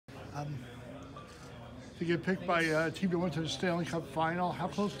To get picked by a team that went to the Stanley Cup final, how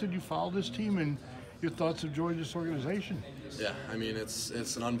close did you follow this team and your thoughts of joining this organization? Yeah, I mean it's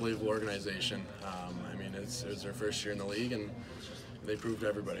an unbelievable organization. I mean it was their first year in the league and they proved to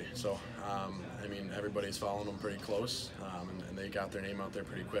everybody. So I mean everybody's following them pretty close, and they got their name out there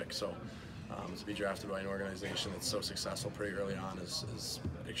pretty quick. So to be drafted by an organization that's so successful pretty early on is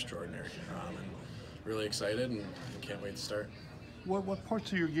extraordinary, and really excited and can't wait to start. What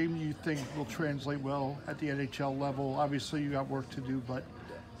parts of your game do you think will translate well at the NHL level? Obviously, you got work to do, but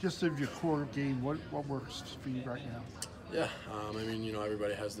just of your core game, what works for you right now? Yeah, I mean, you know,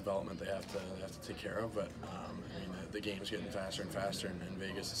 everybody has development they have to take care of, but I mean, the game's getting faster and faster, and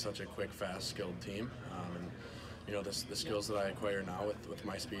Vegas is such a quick, fast, skilled team, and you know, the skills that I acquire now with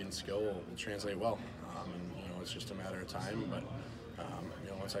my speed and skill will translate well, and you know, it's just a matter of time, but you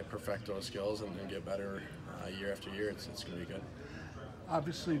know, once I perfect those skills and get better year after year, it's going to be good.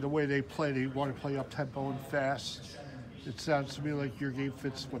 Obviously, the way they want to play up tempo and fast. It sounds to me like your game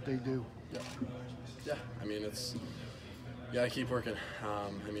fits what they do. Yeah. I mean, you gotta keep working.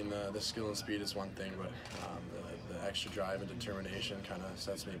 I mean, the skill and speed is one thing, but the extra drive and determination kind of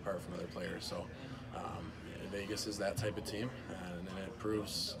sets me apart from other players. So Vegas is that type of team, and it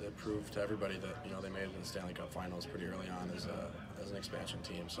proved to everybody that, you know, they made it to the Stanley Cup Finals pretty early on as an expansion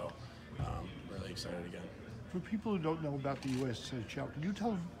team. So really excited again. For people who don't know about the USHL, can you tell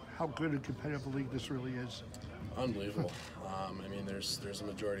them how good a competitive league this really is? Unbelievable. I mean, there's a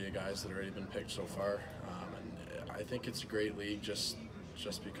majority of guys that have already been picked so far, and I think it's a great league just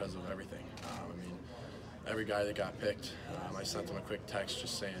because of everything. I mean, every guy that got picked, I sent them a quick text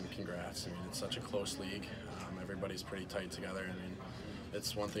just saying congrats. I mean, it's such a close league. Everybody's pretty tight together. I mean,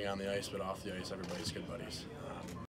 it's one thing on the ice, but off the ice, everybody's good buddies.